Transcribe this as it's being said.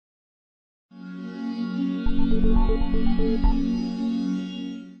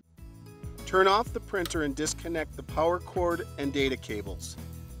Turn off the printer and disconnect the power cord and data cables.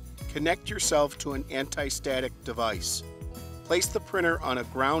 Connect yourself to an anti-static device. Place the printer on a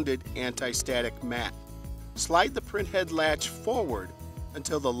grounded anti-static mat. Slide the printhead latch forward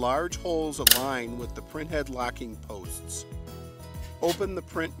until the large holes align with the printhead locking posts. Open the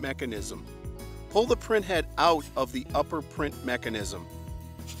print mechanism. Pull the printhead out of the upper print mechanism.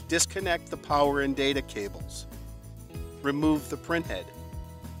 Disconnect the power and data cables. Remove the printhead.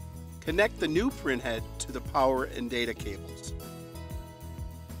 Connect the new printhead to the power and data cables.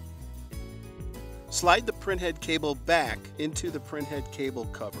 Slide the printhead cable back into the printhead cable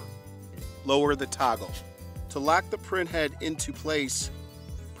cover. Lower the toggle. To lock the printhead into place,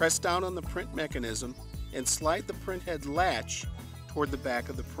 press down on the print mechanism and slide the printhead latch toward the back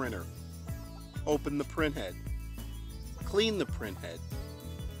of the printer. Open the printhead. Clean the printhead.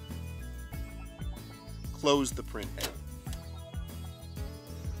 Close the printhead.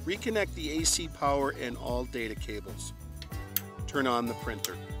 Reconnect the AC power and all data cables. Turn on the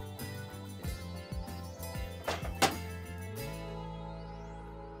printer.